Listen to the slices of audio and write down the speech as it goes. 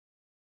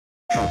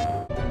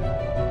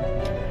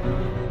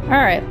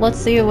Alright, let's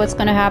see what's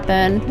gonna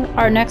happen.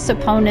 Our next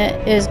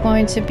opponent is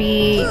going to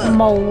be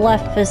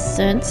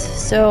Maleficent.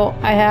 So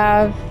I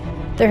have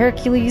the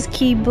Hercules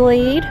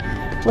Keyblade.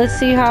 Let's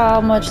see how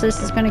much this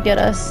is gonna get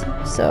us.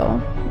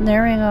 So,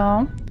 there we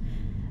go.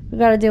 We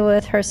gotta deal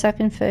with her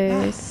second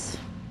phase.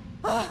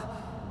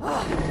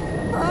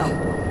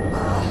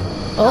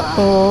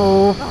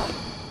 Uh-oh.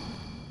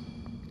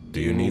 Do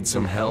you need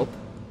some help?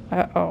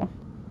 Uh-oh.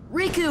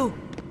 Riku!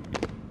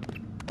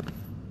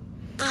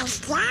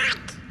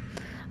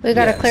 We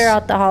gotta clear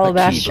out the Hollow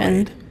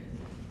Bastion.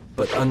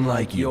 But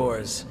unlike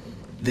yours,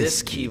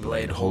 this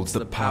Keyblade holds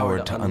the power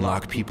to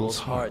unlock people's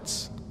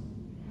hearts.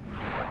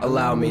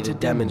 Allow me to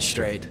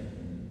demonstrate.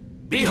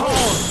 Behold!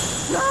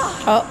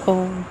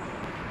 Uh-oh.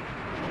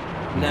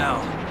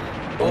 Now,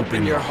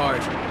 open your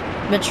heart.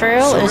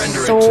 Betrayal is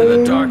Surrender so it to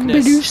the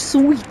darkness.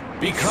 bittersweet.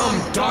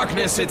 Become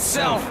darkness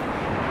itself!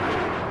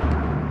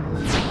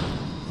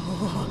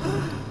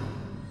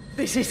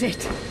 This is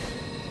it!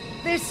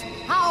 This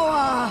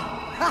power!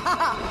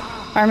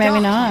 Or maybe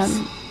not.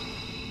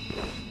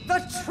 The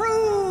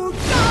true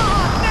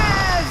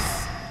darkness!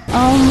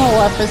 Oh,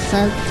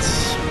 Maleficent.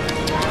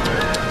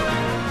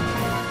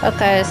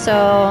 Okay,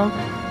 so...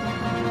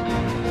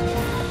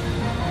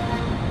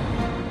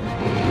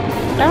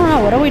 I don't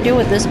know, what do we do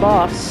with this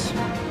boss?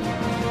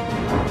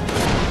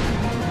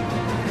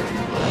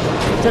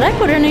 Did I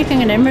put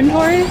anything in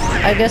inventory?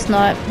 I guess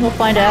not. We'll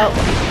find out.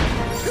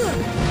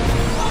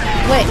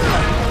 Wait.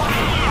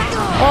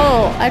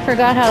 Oh, I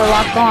forgot how to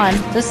lock on.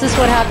 This is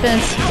what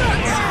happens.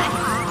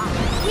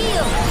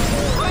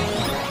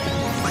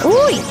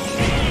 Ooh!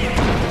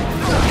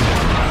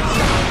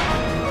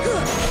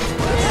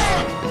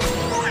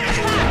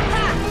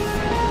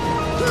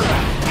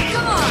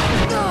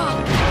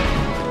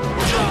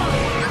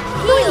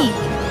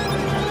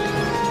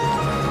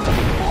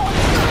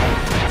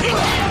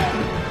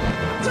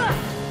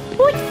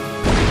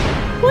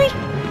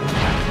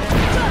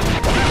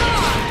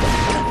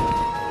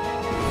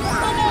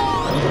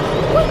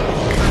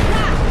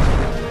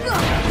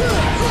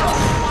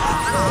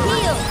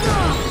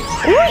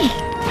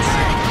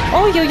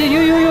 Oh, yo, yo,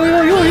 yo, yo, yo,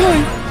 yo, yo, yo.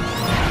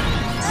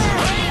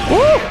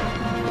 Woo!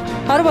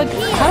 How do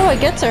I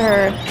get to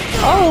her?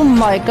 Oh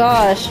my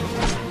gosh.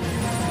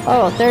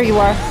 Oh, there you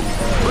are.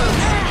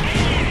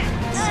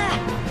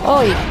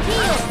 Oi.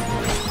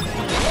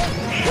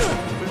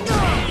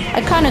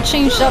 I kind of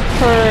changed up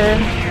her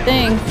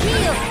thing.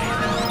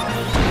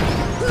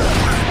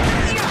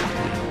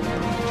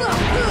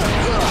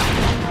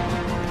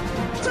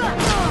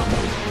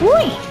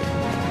 Whee!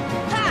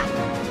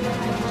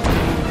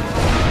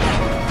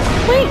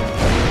 Wait!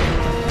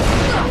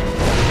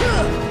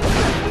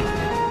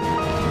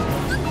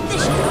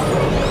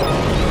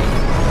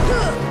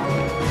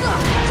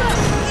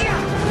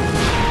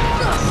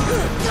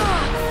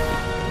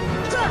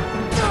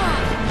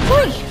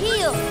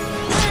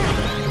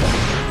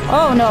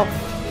 Oh no!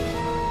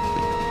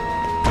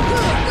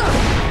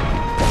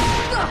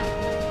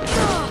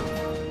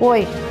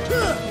 Boy!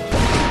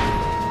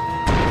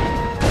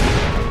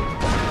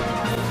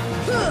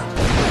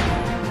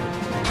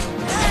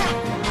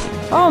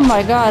 Oh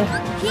my god!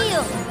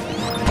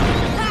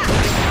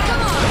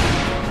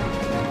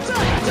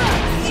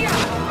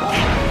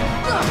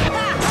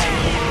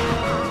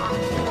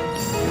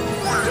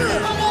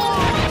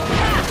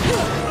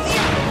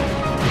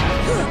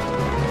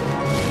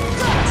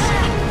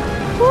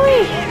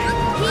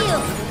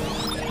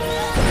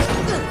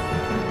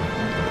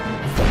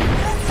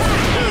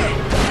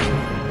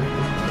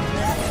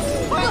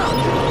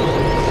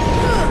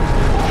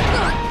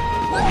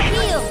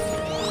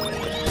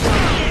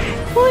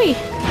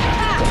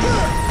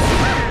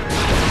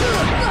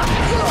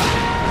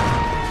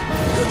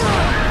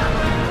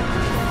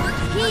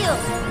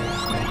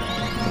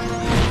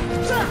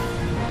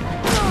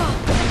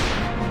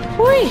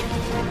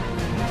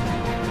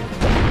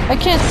 I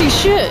can't see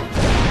shit.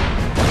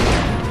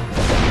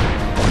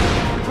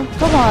 Oh,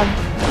 come on.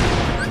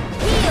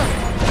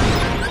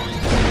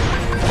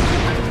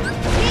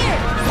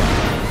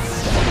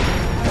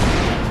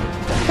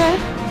 Okay.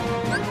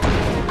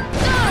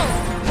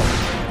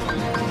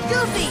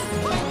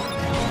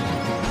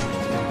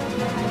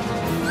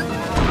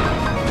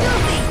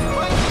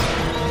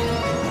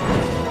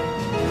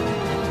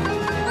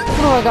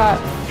 What do I got?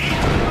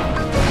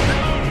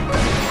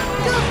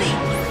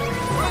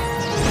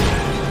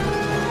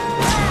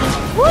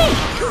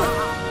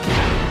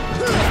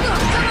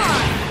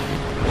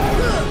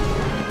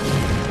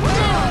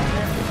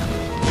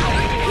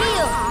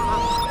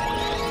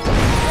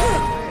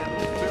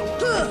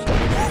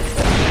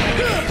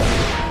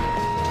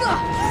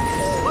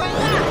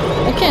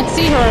 I can't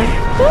see her.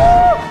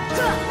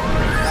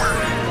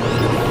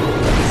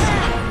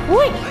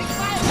 Wait.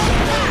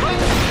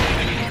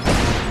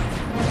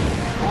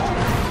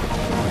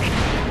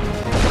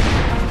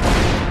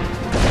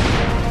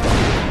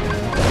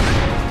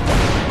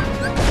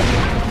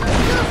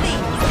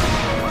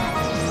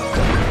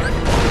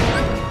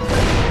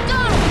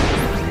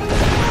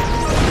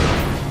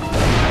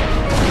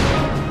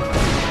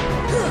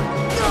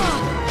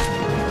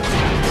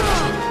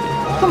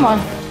 come on.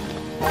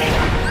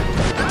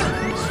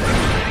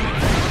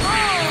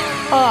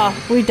 Ah,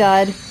 we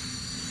died.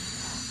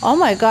 Oh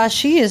my gosh,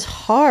 she is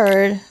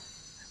hard.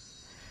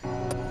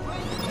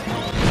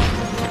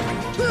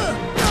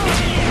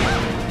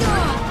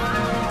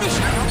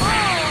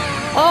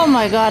 Oh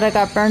my god, I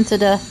got burned to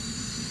death.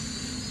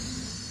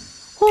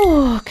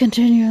 Oh,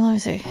 continue, let me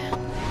see.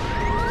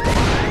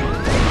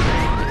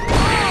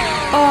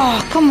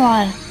 Oh, come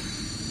on.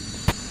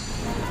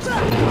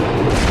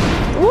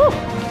 Woo!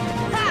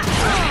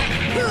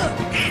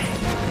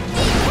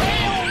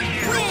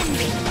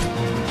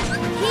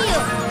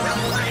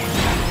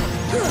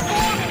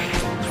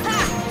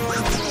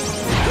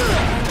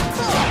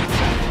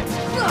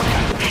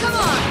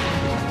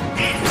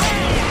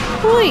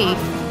 Whee!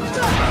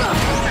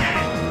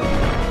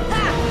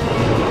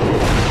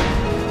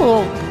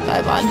 Oh,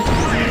 bye bye.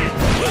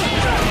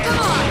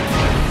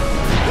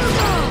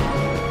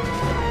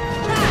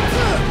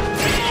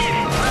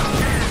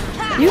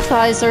 You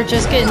guys are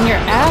just getting your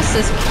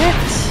asses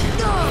kicked.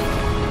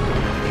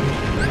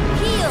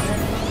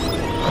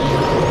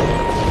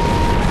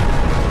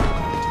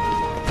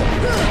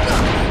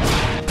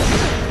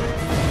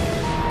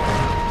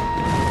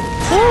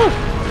 Woo!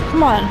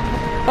 Come on.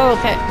 Oh,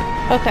 okay.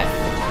 Okay.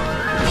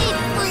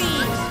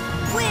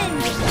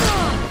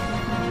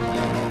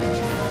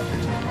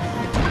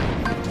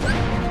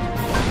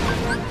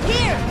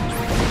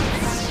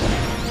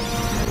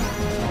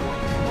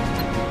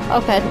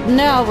 Okay,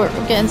 now we're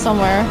getting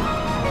somewhere.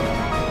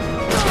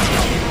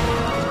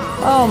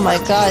 Oh my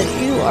god,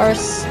 you are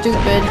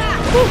stupid.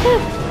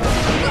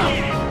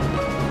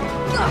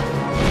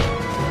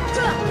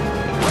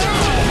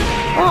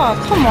 Oh,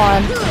 come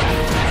on.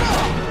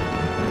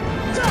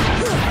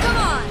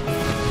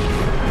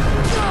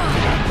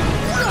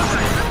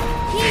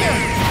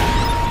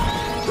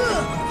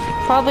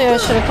 Probably I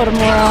should have put him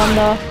more on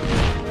though.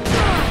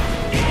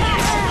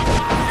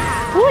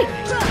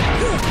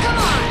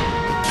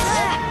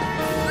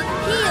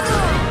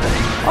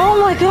 Oh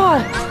my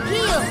god!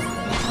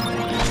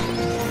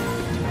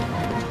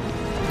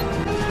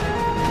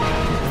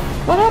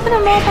 What happened to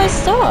all my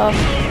stuff?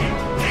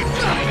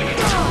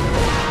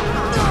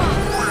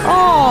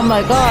 Oh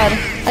my god!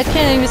 I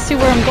can't even see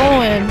where I'm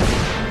going.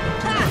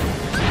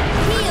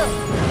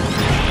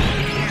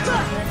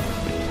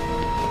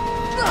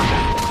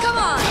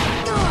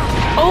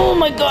 Oh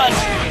my god!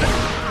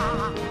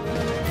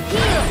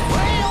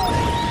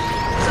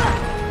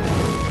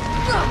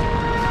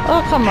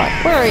 Oh come on,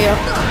 where are you?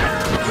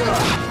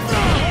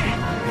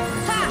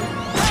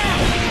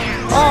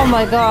 Oh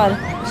my god.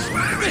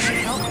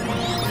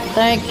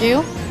 Thank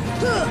you.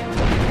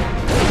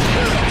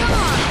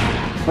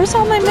 Where's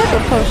all my mega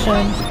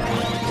potion?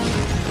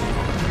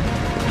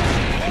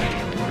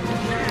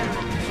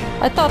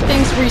 I thought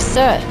things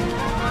reset.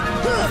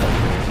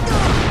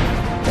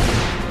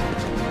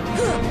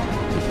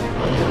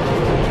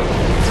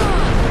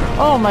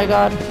 Oh my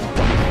god.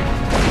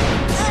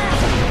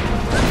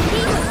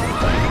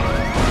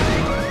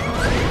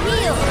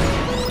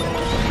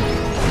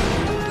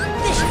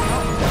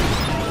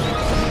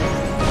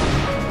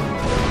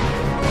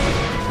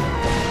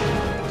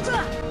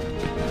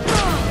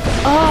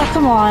 Oh,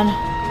 come on.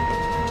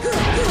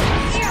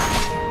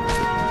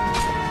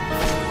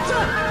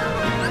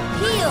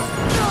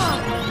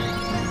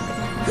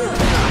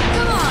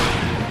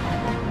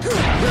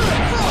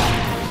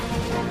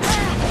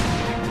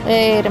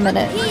 Wait a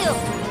minute.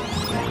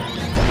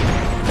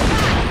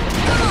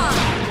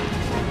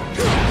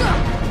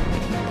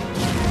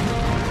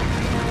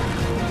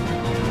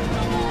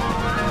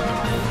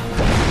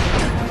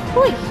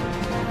 Whee!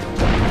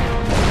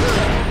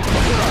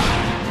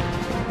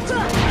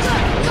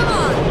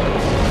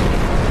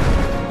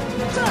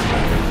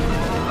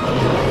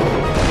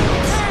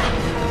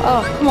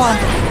 Oh, come on.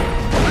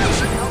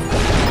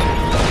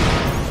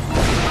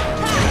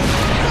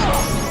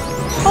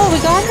 Oh, we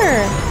got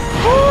her.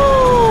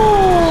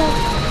 Oh,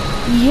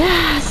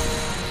 yes.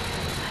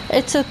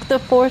 It took the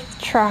 4th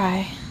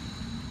try.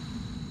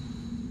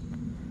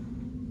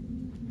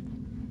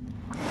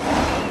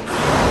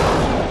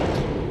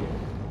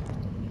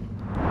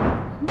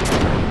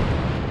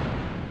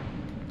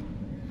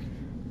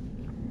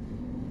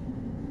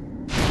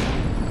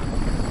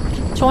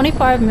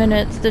 "25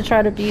 minutes to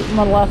try to beat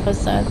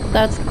Maleficent."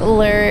 That's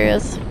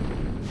hilarious.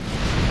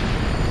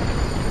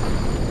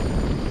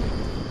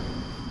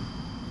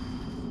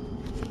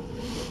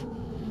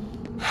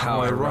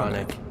 How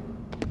ironic.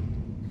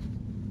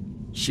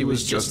 She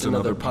was just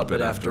another puppet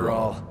after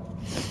all.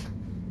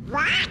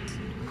 What?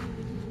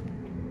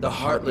 The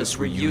Heartless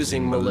were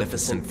using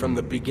Maleficent from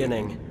the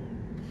beginning.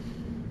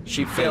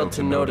 She failed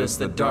to notice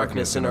the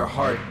darkness in her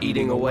heart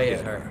eating away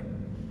at her.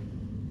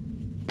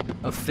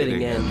 A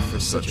fitting end for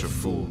such a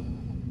fool.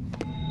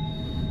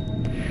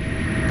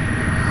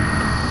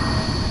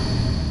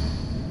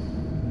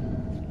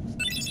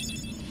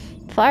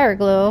 Fire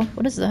glow?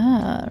 What is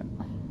that?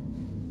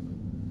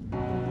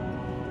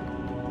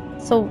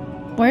 So,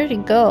 where did he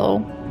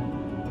go?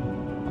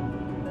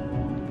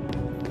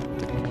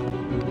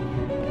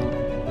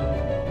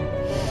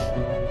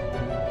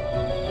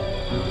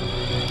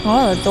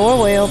 Oh, the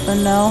doorway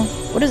open now.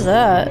 What is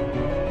that?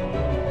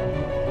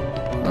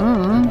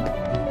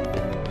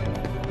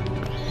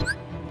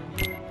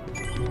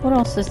 What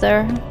else is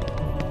there?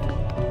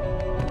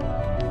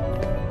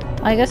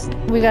 I guess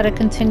we gotta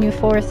continue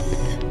forth.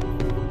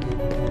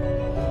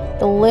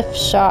 The lift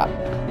shop.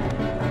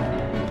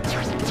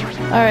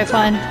 Alright,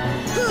 fine.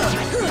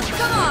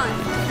 Come on!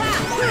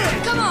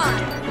 Come on!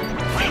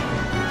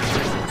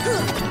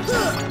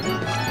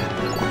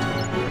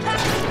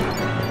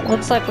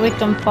 Looks like we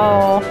can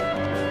fall.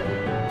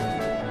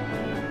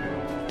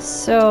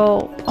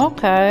 So,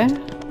 okay.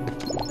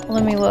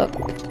 Let me look.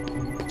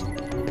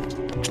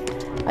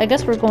 I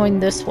guess we're going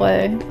this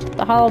way.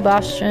 The Hollow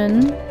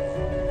Bastion.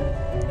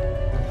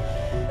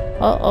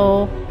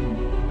 Uh-oh.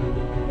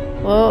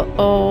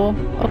 Uh-oh.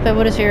 Okay,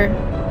 what is here?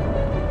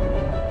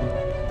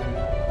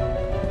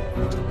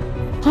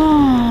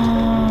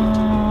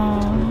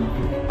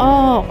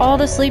 Oh, all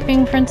the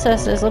sleeping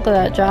princesses. Look at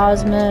that.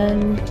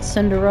 Jasmine,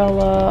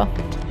 Cinderella,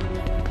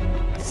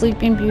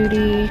 Sleeping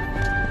Beauty,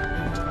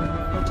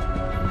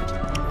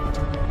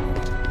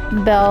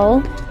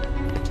 Belle,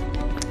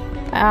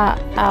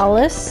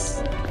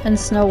 Alice, and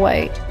Snow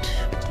White.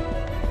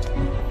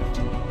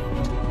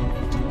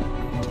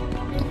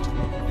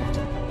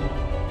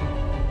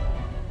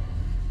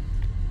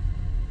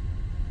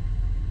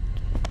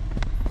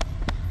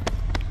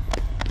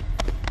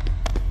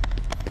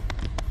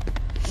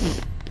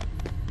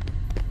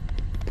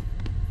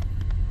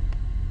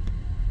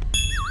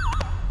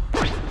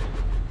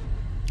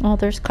 Oh,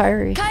 there's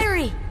Kyrie.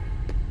 Kyrie!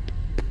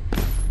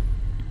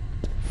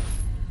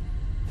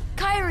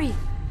 Kyrie!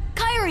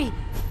 Kyrie!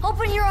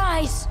 Open your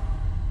eyes!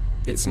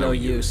 It's no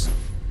use.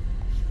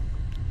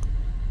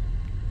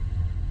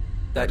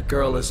 That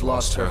girl has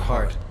lost her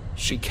heart.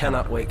 She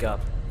cannot wake up.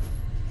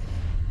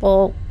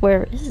 Well,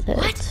 where is it?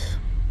 What?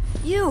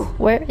 You!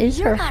 Where is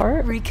You're her not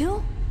heart?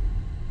 Riku?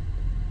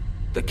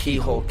 The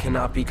keyhole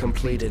cannot be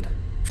completed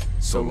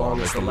so long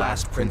as the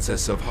last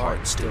princess of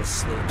heart still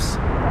sleeps.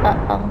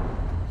 Uh-oh.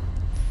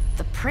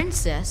 The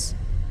princess?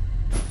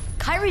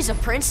 Kyrie's a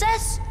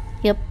princess?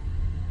 Yep.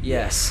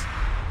 Yes.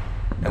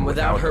 And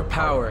without her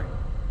power,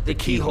 the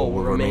keyhole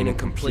will remain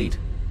incomplete.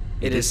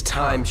 It is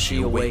time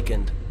she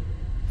awakened.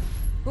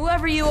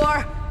 Whoever you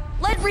are,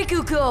 let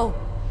Riku go!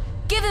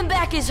 Give him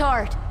back his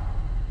heart!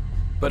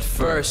 But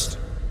first,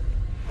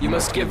 you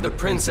must give the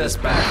princess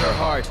back her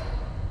heart.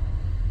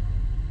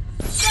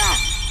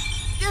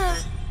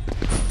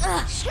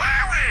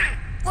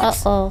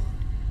 Uh-oh.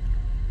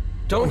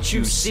 Don't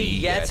you see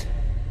yet?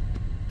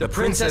 The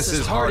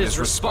princess's heart is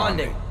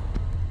responding.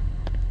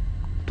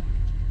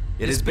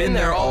 It has been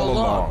there all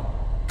along.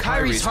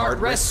 Kyrie's heart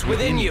rests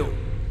within you.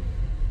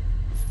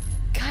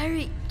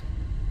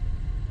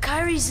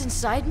 Kyrie's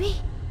inside me?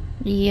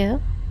 Yeah.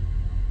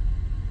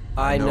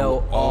 I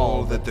know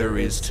all that there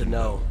is to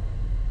know.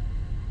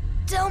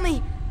 Tell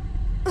me,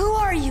 who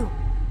are you?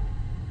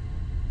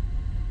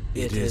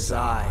 It is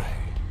I,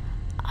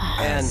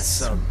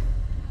 Ansem,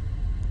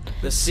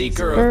 the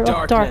Seeker Spirit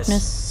of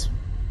Darkness.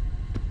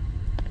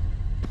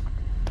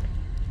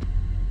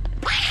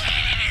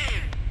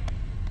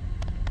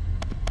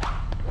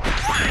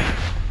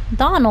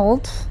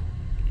 Donald?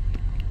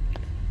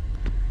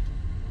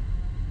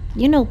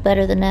 You know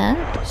better than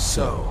that.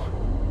 So,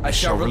 I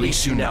shall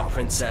release you now,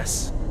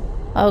 princess.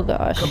 Oh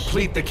gosh.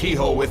 Complete the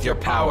keyhole with your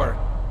power.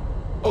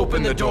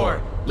 Open the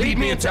door. Lead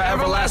me into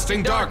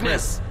everlasting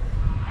darkness.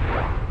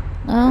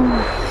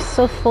 Oh, he's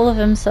so full of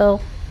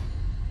himself.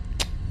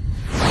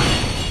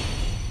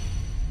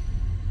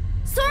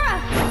 Sora!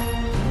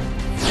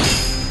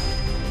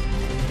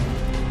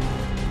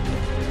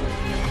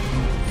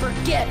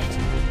 Forget it.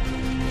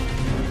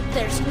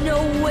 There's no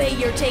way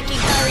you're taking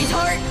Kyrie's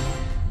heart.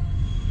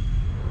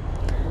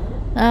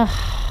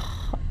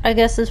 I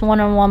guess it's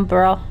one-on-one,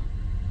 bro.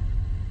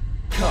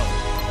 Come.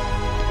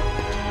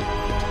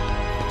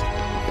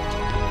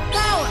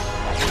 Power!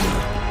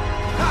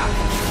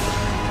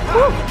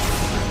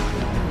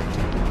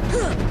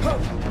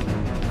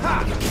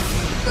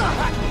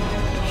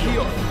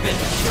 You're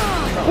finished.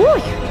 Ooh,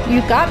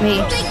 you got me.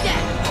 Take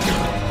that!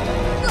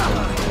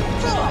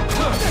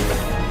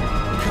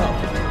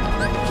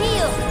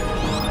 Heal!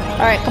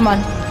 Alright, come on.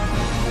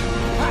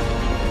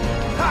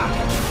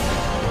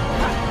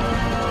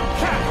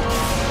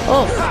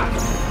 Oh.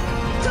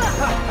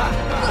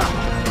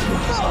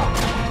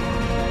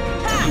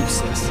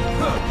 Useless.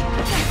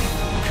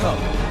 Come.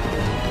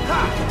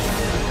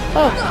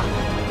 Oh.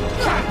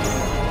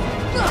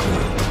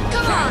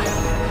 Come on!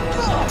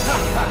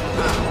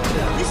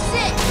 This is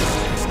it!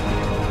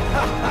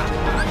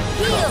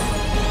 Heal!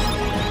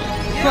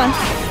 Come on.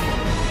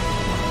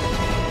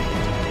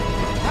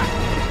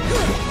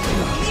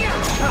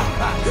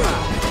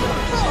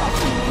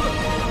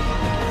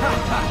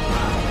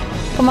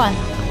 Come on.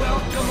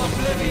 Welcome,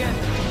 Oblivion.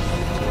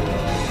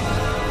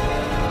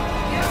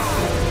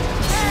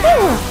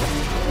 Woo.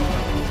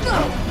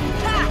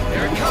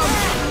 Here it comes.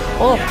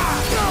 Oh.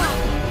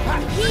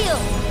 Heal!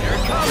 Here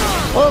it comes.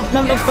 Oh,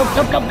 no, no, no,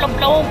 no, no, no,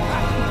 no.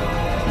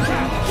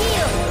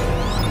 Heal!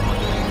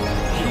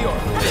 You're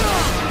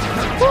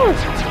finished. Woo. Is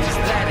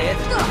that it?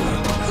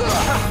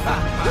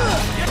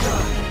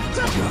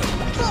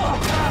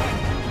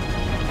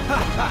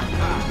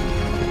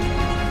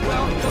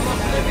 Welcome,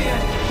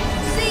 Oblivion!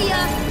 See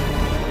ya!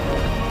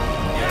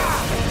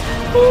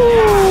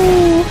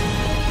 Ooh.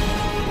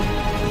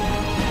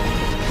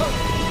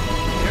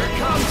 Here it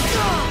comes!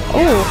 Oh.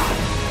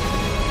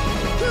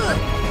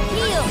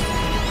 Heal!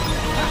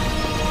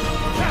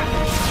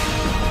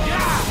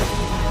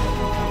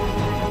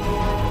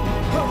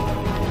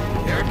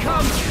 Here it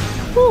comes!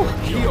 Woo.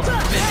 You're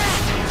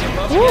finished! Give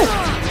up Woo. yet?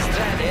 Is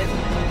that it?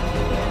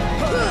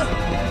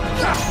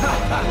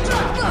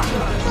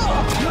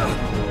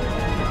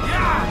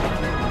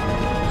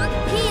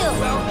 Heal!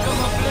 Welcome,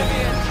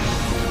 Oblivion!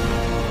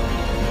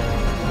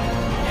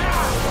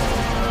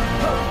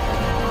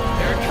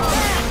 Here it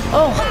comes!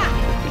 Oh.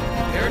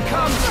 Here it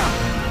comes!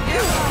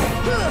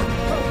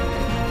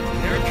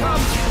 Here it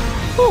comes!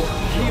 Woo.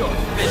 You're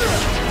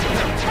finished!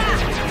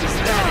 Is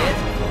that it?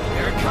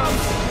 Here it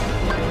comes!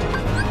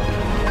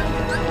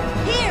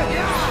 Here!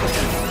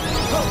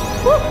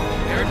 Woo.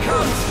 Here it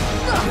comes!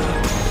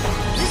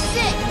 This is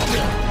it!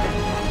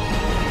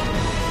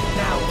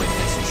 Now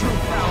witness true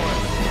power!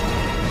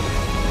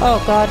 Oh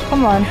God,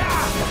 come on.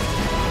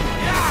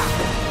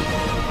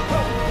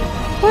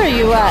 Where are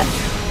you at?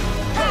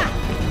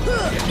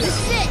 This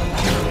is it!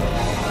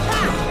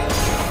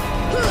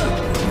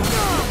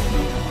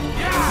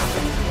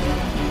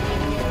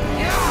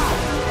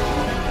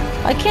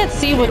 I can't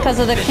see because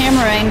of the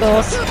camera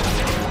angles.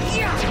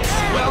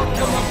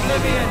 Welcome,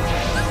 Oblivion!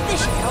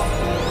 This should help.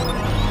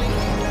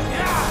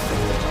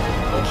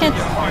 Can't.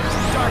 Your heart's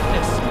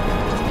darkness!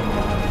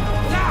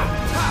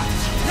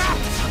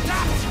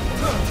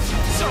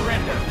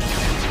 Surrender!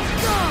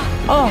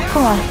 Oh,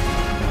 come on.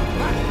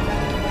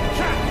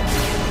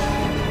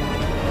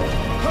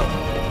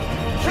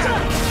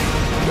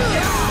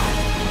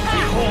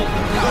 Behold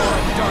the power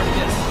of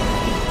darkness!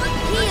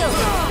 Heal!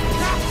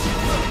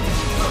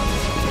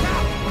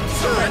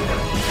 Surrender!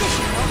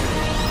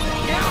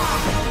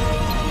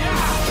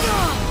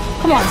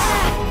 Come on.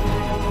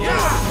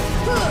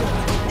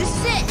 This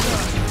is it!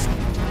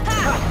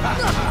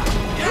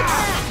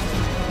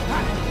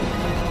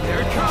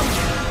 Here it comes!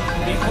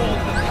 Behold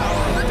the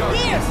power of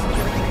darkness!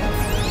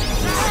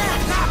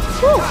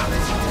 Woo.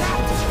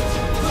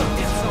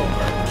 It's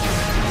over!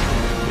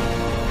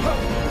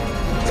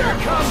 Here it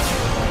comes!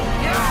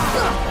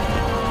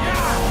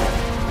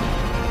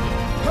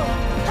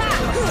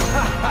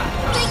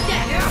 Take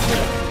that!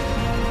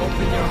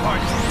 Open your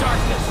heart to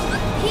darkness!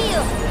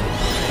 Heal!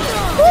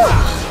 Woo.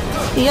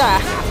 Yeah.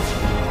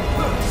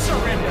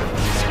 Surrender!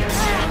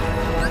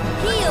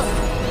 Heal!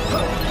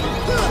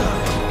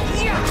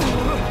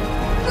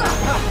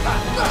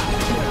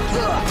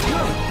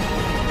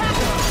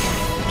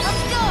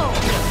 Let's go!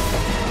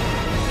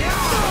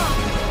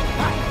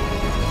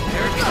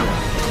 Here it comes!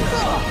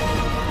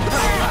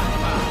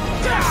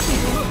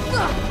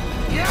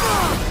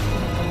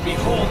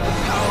 Behold the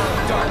power of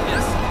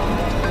darkness!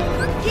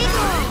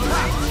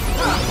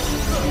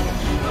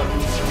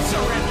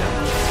 Surrender!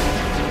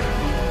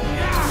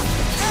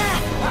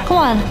 Come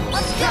on.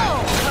 Let's go!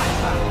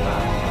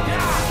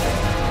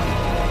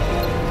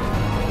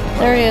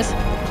 There he is.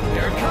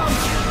 Here it comes!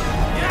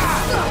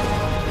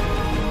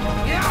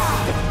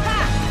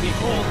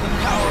 Behold the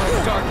power of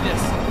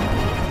darkness!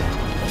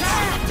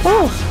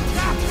 Woo.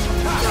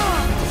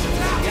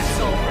 It's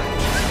over!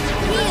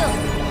 Heal!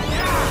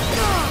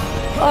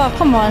 Oh,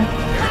 come on. Here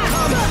it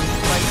comes!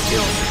 My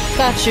guilt!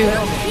 Got you.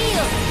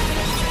 Heal!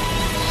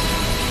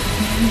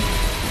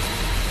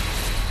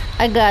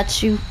 I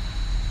got you.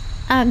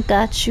 I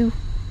got you.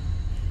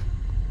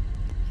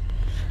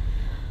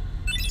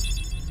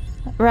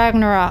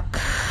 Ragnarok.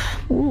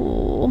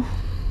 Ooh.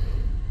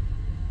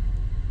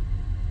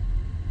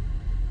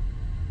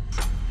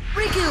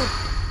 Riku!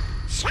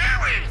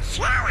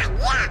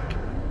 Yuck!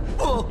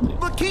 Oh,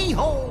 the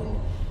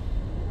keyhole!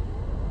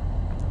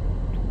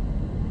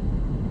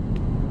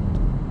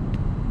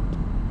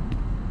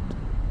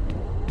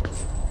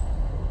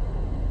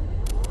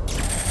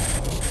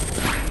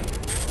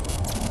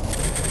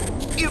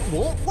 It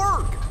won't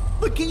work!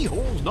 The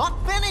keyhole's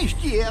not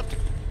finished yet!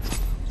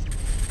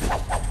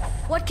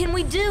 What can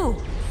we do?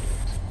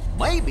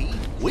 Maybe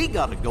we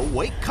gotta go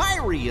wake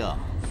Kyrie up.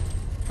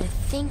 I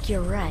think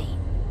you're right.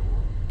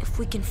 If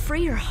we can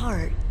free her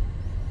heart...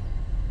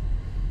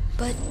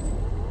 But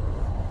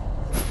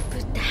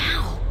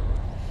how?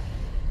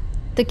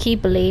 The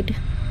Keyblade.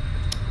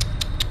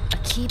 A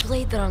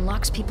keyblade that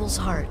unlocks people's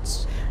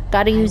hearts.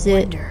 Gotta use I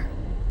it. wonder.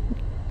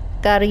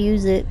 Gotta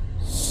use it.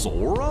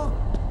 Sora?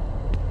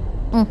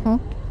 Mm-hmm.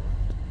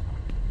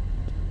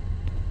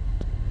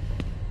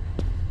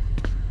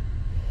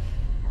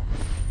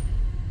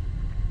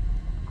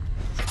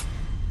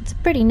 It's a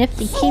pretty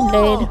nifty Sora!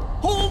 Keyblade.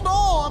 Hold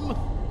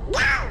on!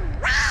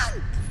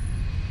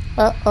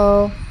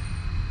 Uh-oh.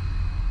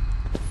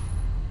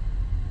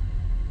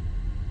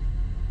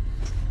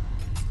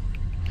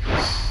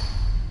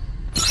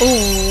 Ooh.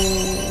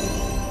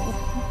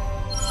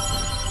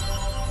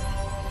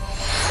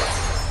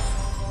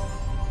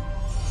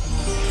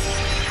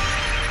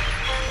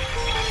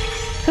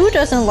 Who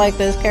doesn't like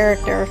this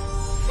character?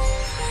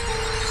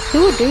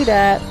 Who would do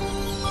that?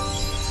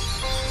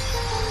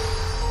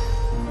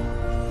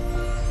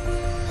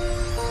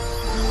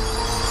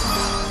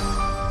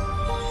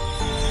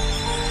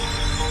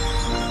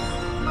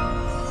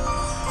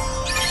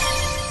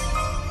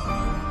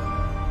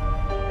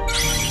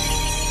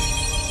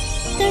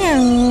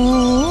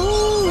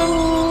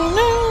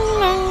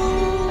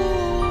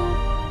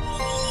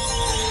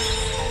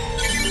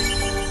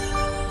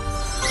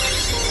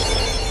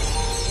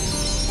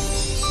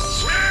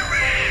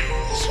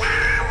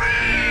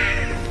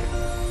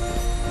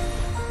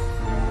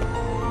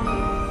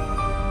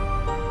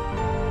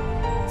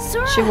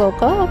 She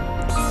woke up.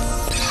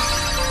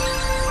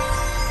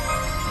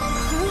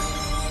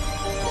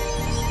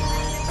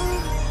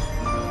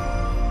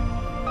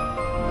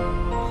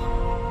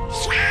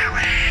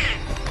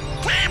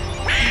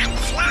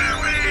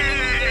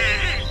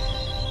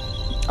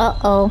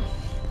 Uh-oh.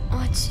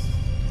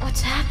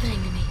 What's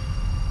happening to me?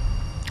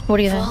 What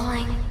do you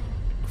think?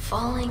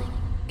 Falling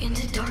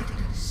into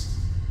darkness.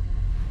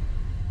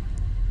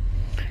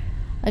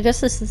 I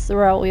guess this is the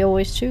route we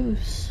always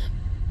choose.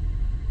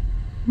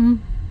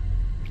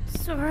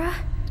 Sora?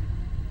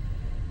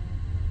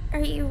 Are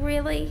you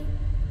really?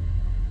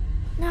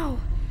 No,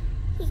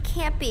 he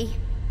can't be.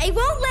 I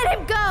won't let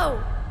him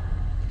go!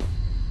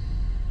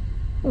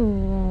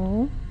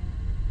 Aww.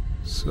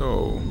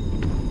 So,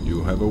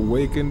 you have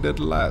awakened at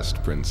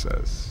last,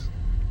 Princess.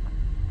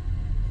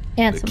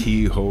 Handsome. The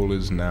keyhole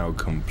is now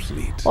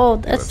complete. Oh,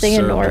 that's the you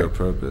have indoor. served your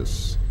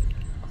purpose,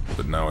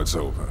 but now it's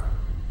over.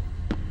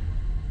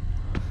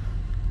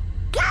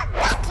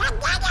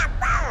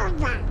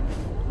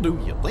 Do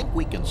you think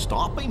we can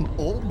stop him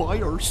all by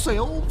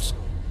ourselves?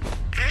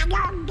 I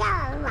don't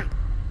know.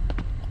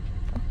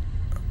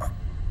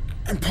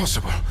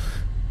 Impossible.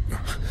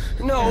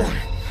 No!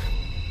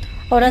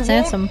 Oh, that's You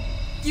won't handsome.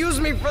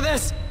 Use me for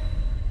this!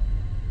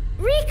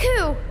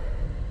 Riku!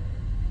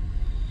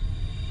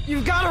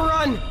 You've gotta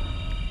run!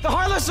 The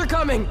Heartless are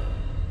coming!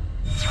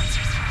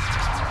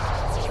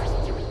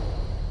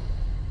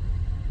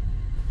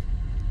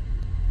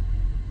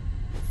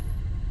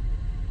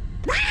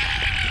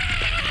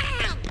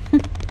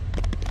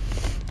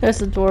 That's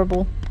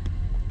adorable.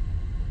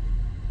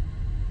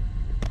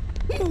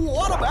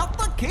 What about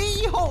the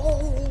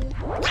keyhole?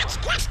 Let's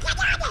just get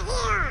out of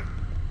here.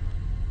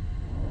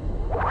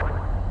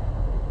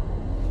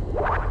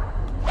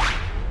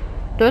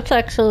 That's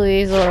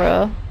actually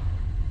Zora.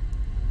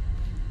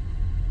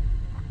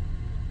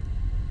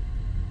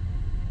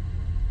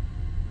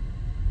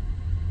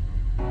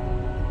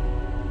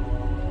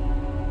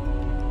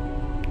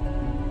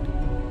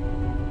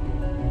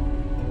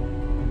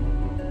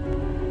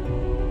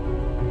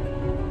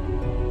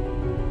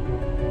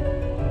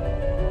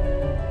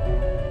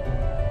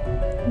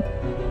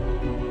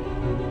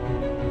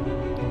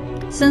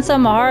 Since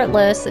I'm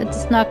heartless,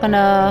 it's not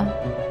gonna...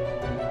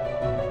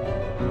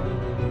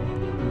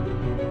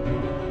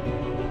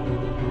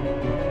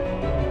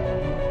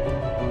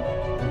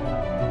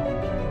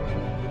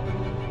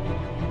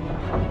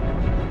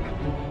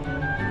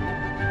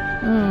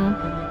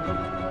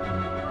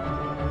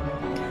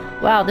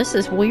 Wow, this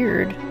is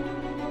weird.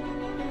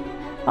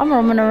 I'm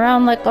roaming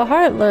around like a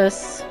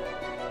heartless.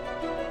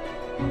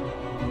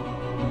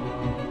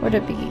 Where'd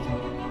it be?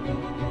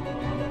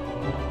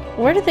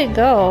 Where did they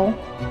go?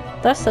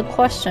 That's the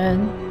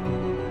question.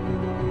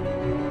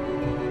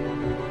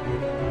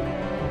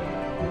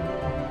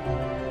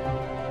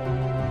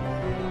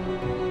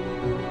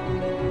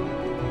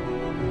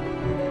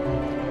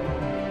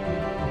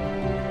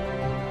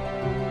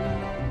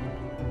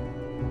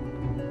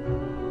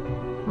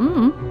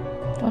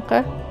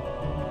 Okay.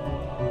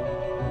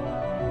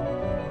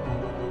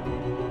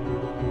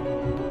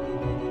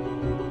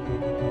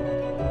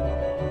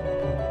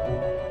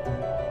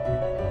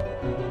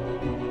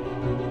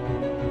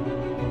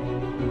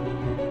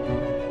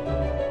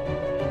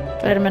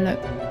 Wait a minute.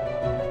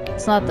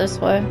 It's not this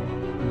way.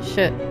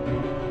 Shit.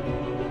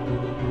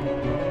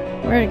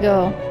 Where'd it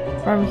go?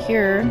 From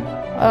here?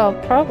 Oh,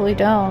 probably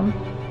down.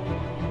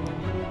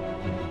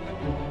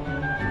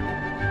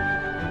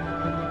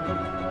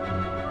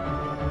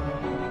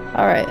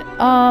 Alright,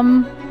 I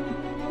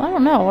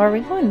don't know. Are we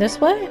going this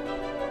way?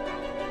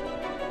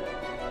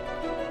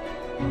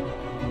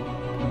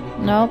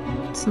 Nope,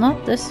 it's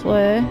not this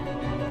way.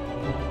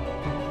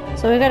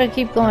 So we gotta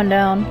keep going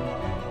down.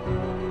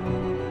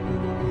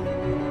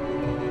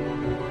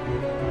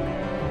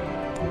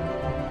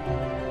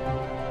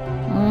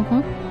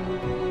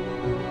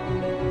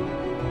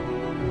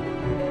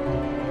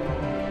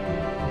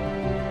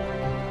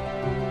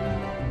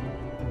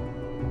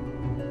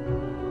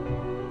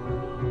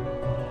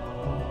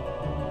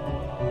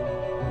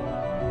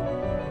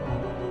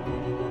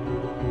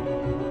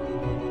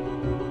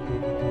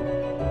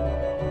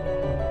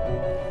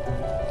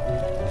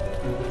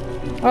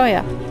 Oh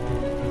yeah.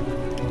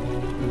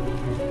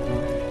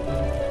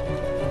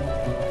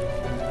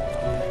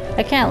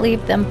 I can't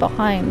leave them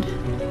behind.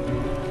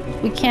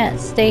 We can't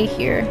stay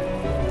here.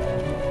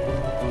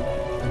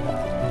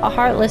 A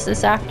Heartless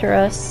is after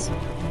us.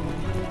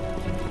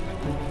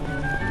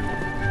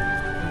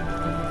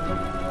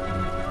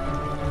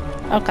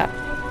 Okay.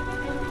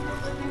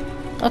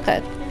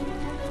 Okay.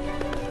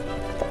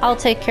 I'll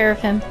take care of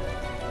him.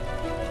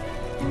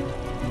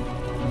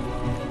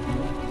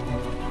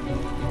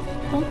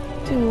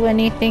 Don't do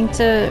anything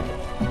to...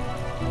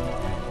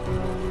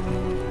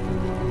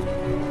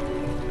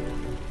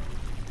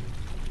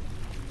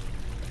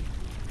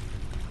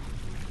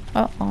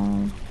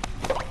 Uh-oh.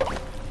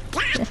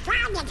 Don't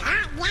find it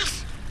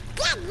heartless.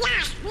 Get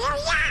lost, will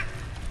ya?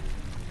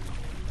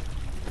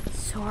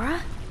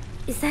 Sora?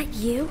 Is that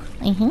you?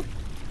 Mm-hmm.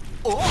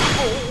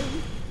 Uh-oh!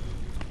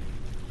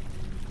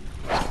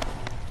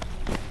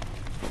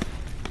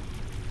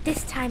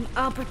 This time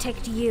I'll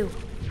protect you.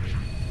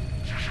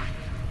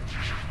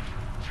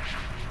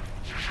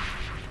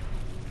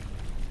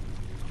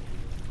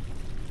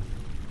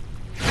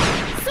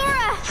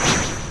 Sora!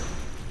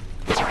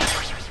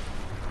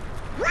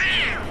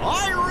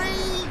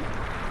 Irene!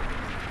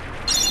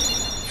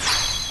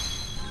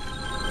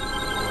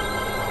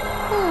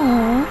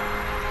 Aww.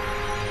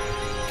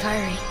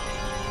 Kyrie,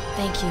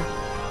 thank you.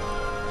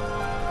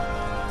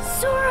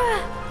 Sora!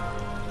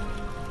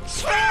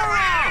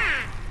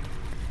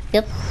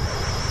 Yep.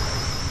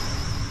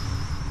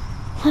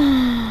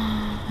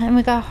 And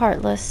we got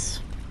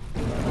Heartless.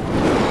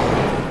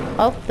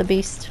 Oh, the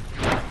beast.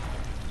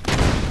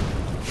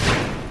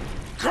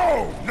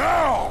 Go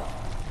now!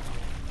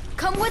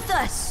 Come with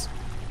us!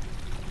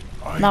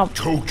 I No.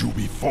 told you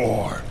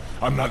before,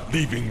 I'm not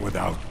leaving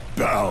without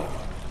Belle.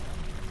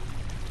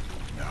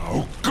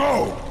 Now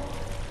go!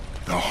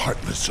 The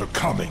Heartless are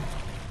coming.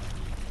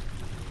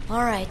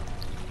 Alright.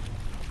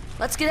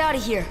 Let's get out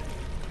of here.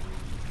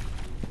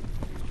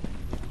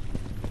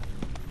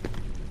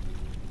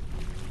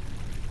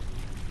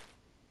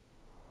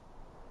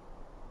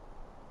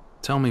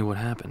 Tell me what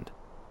happened.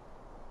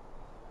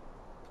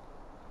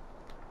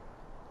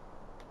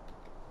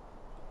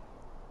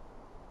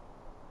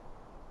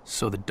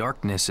 So the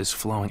darkness is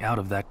flowing out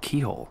of that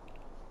keyhole.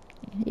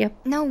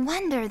 Yep. No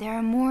wonder there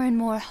are more and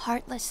more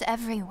Heartless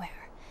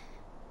everywhere.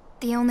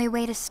 The only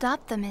way to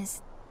stop them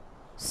is...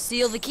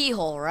 Seal the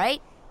keyhole,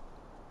 right?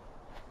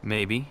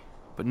 Maybe,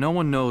 but no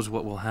one knows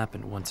what will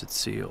happen once it's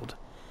sealed.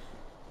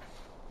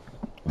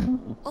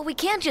 Well, we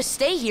can't just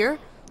stay here.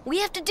 We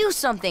have to do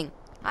something.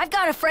 I've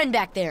got a friend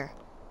back there.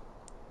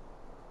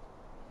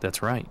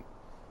 That's right.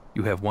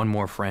 You have one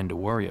more friend to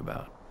worry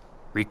about.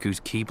 Riku's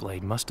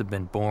Keyblade must have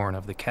been born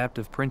of the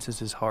captive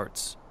princess's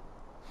hearts.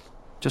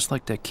 Just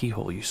like that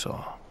keyhole you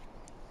saw.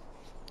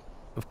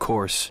 Of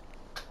course,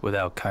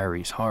 without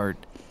Kyrie's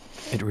heart,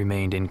 it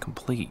remained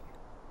incomplete.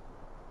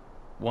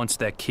 Once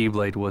that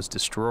Keyblade was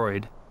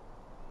destroyed,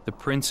 the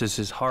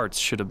princess's hearts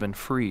should have been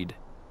freed.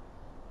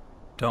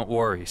 Don't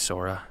worry,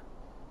 Sora.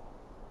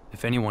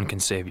 If anyone can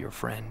save your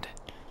friend,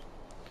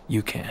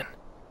 you can.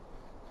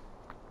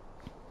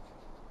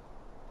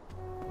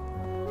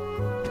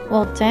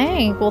 Well,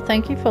 dang. Well,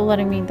 thank you for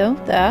letting me know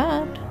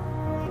that.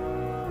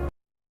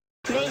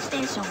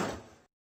 PlayStation.